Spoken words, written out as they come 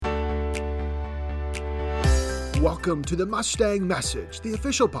Welcome to the Mustang Message, the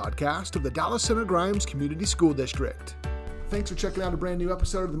official podcast of the Dallas Center Grimes Community School District. Thanks for checking out a brand new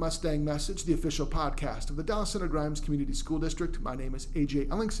episode of the Mustang Message, the official podcast of the Dallas Center Grimes Community School District. My name is AJ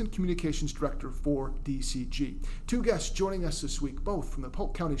Ellingson, Communications Director for DCG. Two guests joining us this week, both from the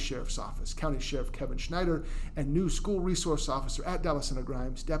Polk County Sheriff's Office, County Sheriff Kevin Schneider, and new School Resource Officer at Dallas Center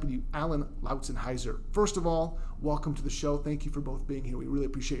Grimes, Deputy Alan Loutzenhiser. First of all, welcome to the show. Thank you for both being here. We really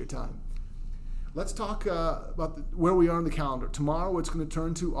appreciate your time. Let's talk about where we are on the calendar. Tomorrow it's going to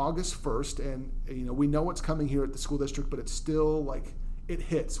turn to August 1st, and we know what's coming here at the school district, but it's still like it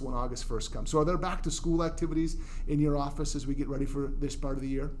hits when August 1st comes. So are there back to school activities in your office as we get ready for this part of the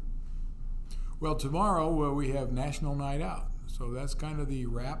year? Well, tomorrow we have National Night Out. So that's kind of the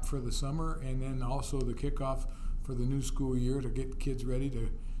wrap for the summer, and then also the kickoff for the new school year to get kids ready to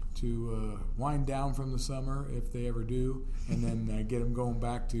wind down from the summer if they ever do, and then get them going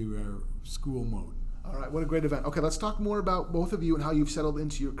back to school mode. All right, what a great event. Okay, let's talk more about both of you and how you've settled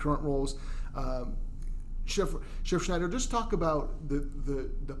into your current roles. Sheriff Schneider, just talk about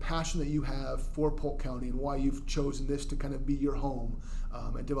the passion that you have for Polk County and why you've chosen this to kind of be your home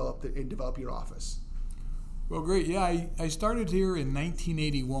and develop your office. Well, great. Yeah, I started here in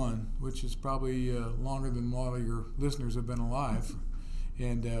 1981, which is probably longer than a lot of your listeners have been alive.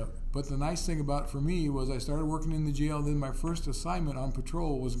 But the nice thing about it for me was I started working in the jail, and then my first assignment on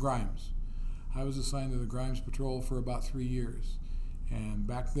patrol was Grimes. I was assigned to the Grimes Patrol for about 3 years. And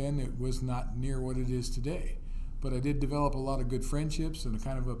back then it was not near what it is today. But I did develop a lot of good friendships and a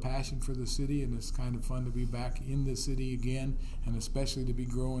kind of a passion for the city, and it's kind of fun to be back in the city again, and especially to be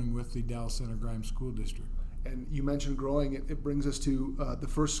growing with the Dallas Center Grimes School District. And you mentioned growing. It brings us to the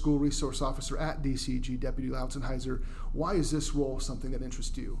first school resource officer at DCG, Deputy Loutzenhiser. Why is this role something that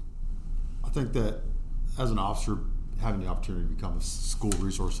interests you? I think that as an officer, having the opportunity to become a school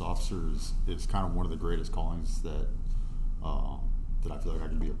resource officer is kind of one of the greatest callings that I feel like I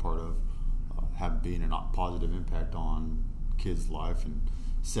can be a part of. Being a positive impact on kids' life and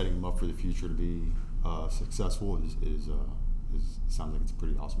setting them up for the future to be successful is sounds like it's a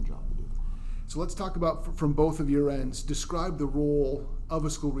pretty awesome job to do. So let's talk about, from both of your ends, describe the role of a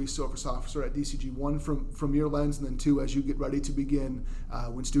school resource officer at DCG, one from your lens, and then two, as you get ready to begin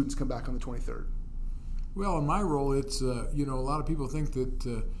when students come back on the 23rd. Well, in my role, it's, a lot of people think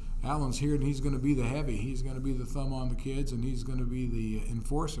that Alan's here and he's going to be the heavy. He's going to be the thumb on the kids, and he's going to be the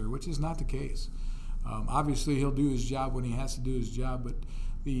enforcer, which is not the case. Obviously, he'll do his job when he has to do his job, but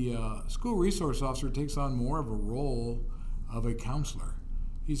the school resource officer takes on more of a role of a counselor.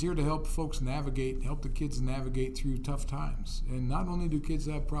 He's here to help the kids navigate through tough times. And not only do kids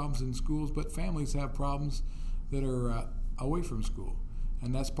have problems in schools, but families have problems that are away from school.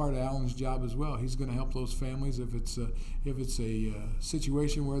 And that's part of Alan's job as well. He's going to help those families if it's a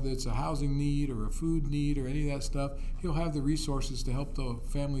situation where it's a housing need or a food need or any of that stuff. He'll have the resources to help the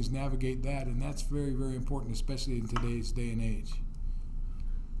families navigate that, and that's very, very important, especially in today's day and age.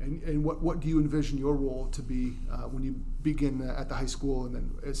 And what do you envision your role to be when you begin at the high school and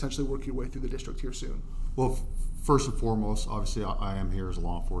then essentially work your way through the district here soon? Well, first and foremost, obviously I am here as a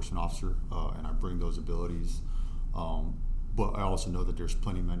law enforcement officer, and I bring those abilities. But I also know that there's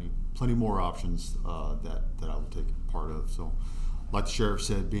plenty more options that I will take part of. So, like the sheriff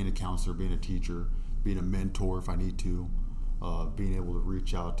said, being a counselor, being a teacher, being a mentor if I need to, being able to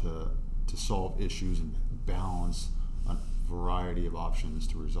reach out to solve issues and balance a variety of options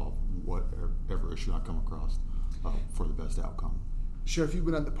to resolve whatever issue I come across for the best outcome. Sheriff, you've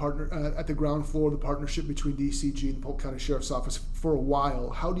been at the ground floor of the partnership between DCG and the Polk County Sheriff's Office for a while.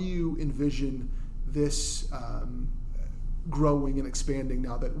 How do you envision this growing and expanding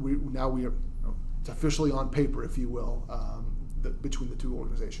now that we are it's officially on paper, if you will, between the two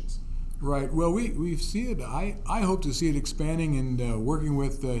organizations? Right. Well, we see it. I hope to see it expanding and working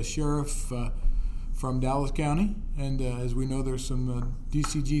with the sheriff from Dallas County, and as we know, there's some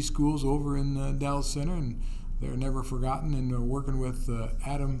DCG schools over in Dallas Center, and they're never forgotten, and we're working with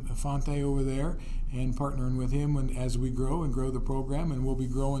Adam Fonte over there and partnering with him as we grow the program, and we'll be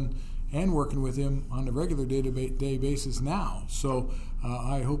growing and working with him on a regular day-to-day basis now. So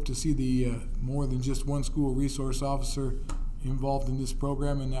I hope to see the more than just one school resource officer involved in this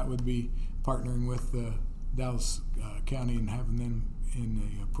program, and that would be partnering with Dallas County and having them in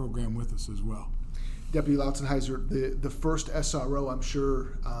a program with us as well. Deputy Loutzenhiser, the first SRO, I'm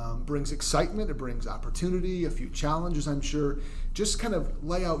sure, brings excitement, it brings opportunity, a few challenges, I'm sure. Just kind of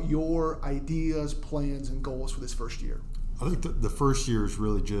lay out your ideas, plans, and goals for this first year. I think the first year is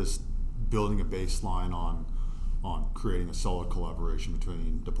really just building a baseline on creating a solid collaboration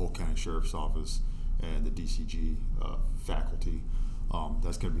between the Polk County Sheriff's Office and the DCG faculty.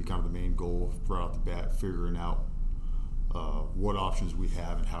 That's going to be kind of the main goal right off the bat, figuring out what options we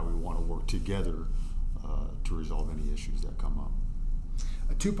have and how we want to work together to resolve any issues that come up.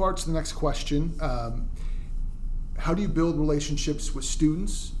 Two parts to the next question. How do you build relationships with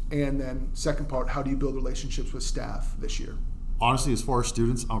students? And then second part, how do you build relationships with staff this year? Honestly, as far as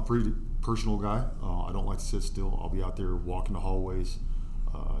students, I'm a pretty personal guy. I don't like to sit still. I'll be out there walking the hallways,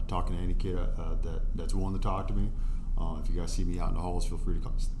 talking to any kid that's willing to talk to me. If you guys see me out in the halls, feel free to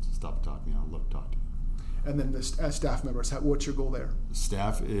come, stop and talk to me. I'd love to talk to you. And then as staff members, what's your goal there?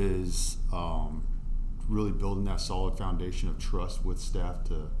 Staff is really building that solid foundation of trust with staff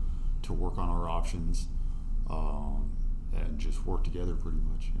to work on our options and just work together pretty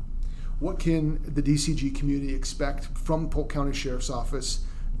much. Yeah. What can the DCG community expect from Polk County Sheriff's Office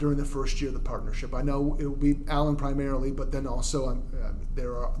during the first year of the partnership? I know it will be Allen primarily, but then also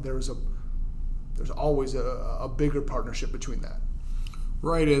there's always a bigger partnership between that.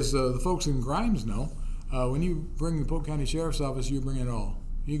 Right, as the folks in Grimes know, when you bring the Polk County Sheriff's Office, you bring it all.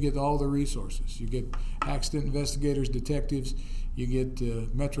 You get all the resources. You get accident investigators, detectives, you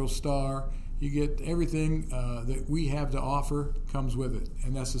get Metro Star, you get everything that we have to offer comes with it.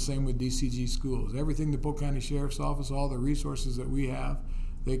 And that's the same with DCG schools. Everything the Polk County Sheriff's Office, all the resources that we have,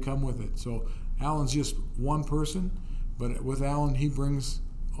 they come with it. So Allen's just one person, but with Allen, he brings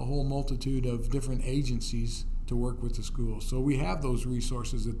a whole multitude of different agencies to work with the schools. So we have those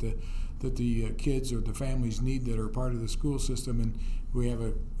resources that the kids or the families need that are part of the school system, and we have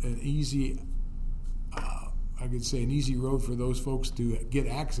an easy road for those folks to get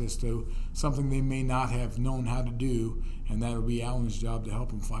access to something they may not have known how to do, and that'll be Allen's job to help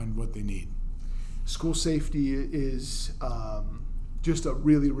them find what they need. School safety is just a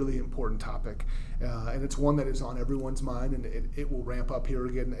really, really important topic, and it's one that is on everyone's mind, and it will ramp up here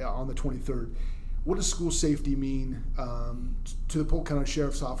again on the 23rd. What does school safety mean to the Polk County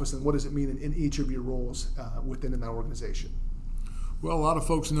Sheriff's Office, and what does it mean in each of your roles within that organization? Well, a lot of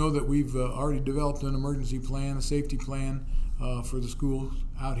folks know that we've already developed an emergency plan, a safety plan for the schools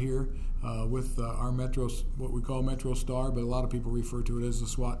out here with our Metro, what we call Metro Star, but a lot of people refer to it as the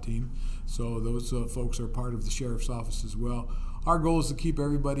SWAT team. So those folks are part of the Sheriff's Office as well. Our goal is to keep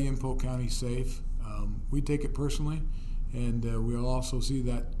everybody in Polk County safe. We take it personally, and we'll also see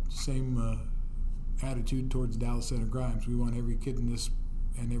that same attitude towards Dallas Center Grimes. We want every kid in this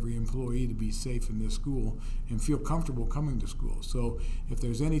and every employee to be safe in this school and feel comfortable coming to school. So if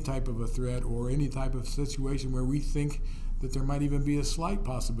there's any type of a threat or any type of situation where we think that there might even be a slight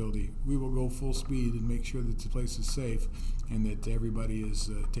possibility, we will go full speed and make sure that the place is safe and that everybody is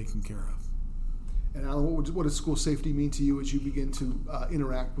taken care of. And Alan, what does school safety mean to you as you begin to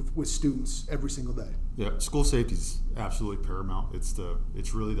interact with students every single day? Yeah, school safety is absolutely paramount.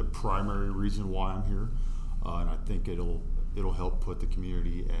 It's really the primary reason why I'm here, and I think it'll help put the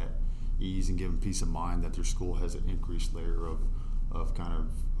community at ease and give them peace of mind that their school has an increased layer of kind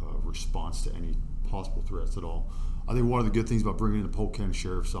of response to any possible threats at all. I think one of the good things about bringing in the Polk County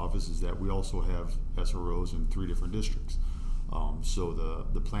Sheriff's Office is that we also have SROs in 3 different districts. So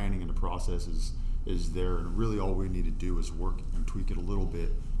the planning and the process is there, and really all we need to do is work and tweak it a little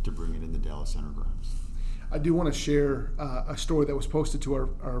bit to bring it into Dallas Center Grimes. I do want to share a story that was posted to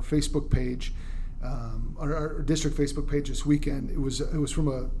our Facebook page, our district Facebook page this weekend. It was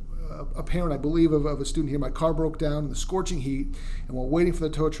from a parent, I believe, of a student here. My car broke down in the scorching heat, and while waiting for the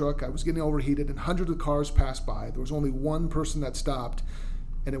tow truck, I was getting overheated, and hundreds of cars passed by. There was only one person that stopped,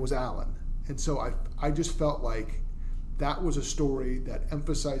 and it was Alan. And so I just felt like that was a story that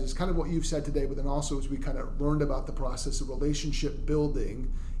emphasizes kind of what you've said today, but then also as we kind of learned about the process of relationship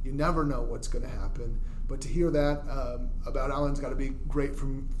building, you never know what's going to happen. But to hear that about Alan's got to be great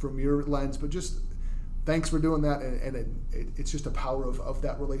from your lens, but just thanks for doing that, and it's just a power of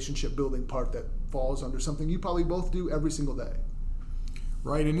that relationship building part that falls under something you probably both do every single day.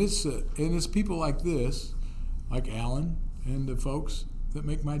 Right, and it's people like this, like Alan and the folks, that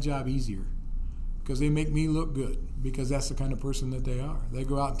make my job easier, because they make me look good, because that's the kind of person that they are. They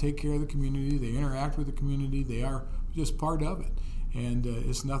go out and take care of the community, they interact with the community, they are just part of it, and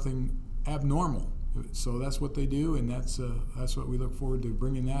it's nothing abnormal. So that's what they do, and that's what we look forward to,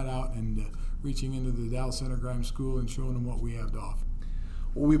 bringing that out and reaching into the Dallas Center Grimes School and showing them what we have to offer.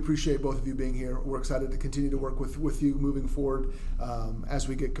 Well, we appreciate both of you being here. We're excited to continue to work with you moving forward as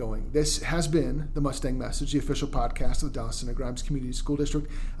we get going. This has been the Mustang Message, the official podcast of the Dallas Center Grimes Community School District.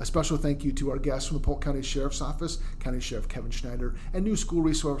 A special thank you to our guests from the Polk County Sheriff's Office, County Sheriff Kevin Schneider, and new School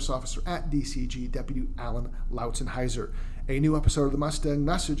Resource Officer at DCG, Deputy Alan Loutzenhiser. A new episode of the Mustang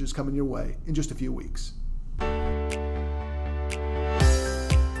Message is coming your way in just a few weeks.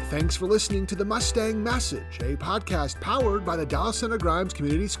 Thanks for listening to the Mustang Message, a podcast powered by the Dallas Center Grimes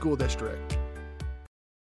Community School District.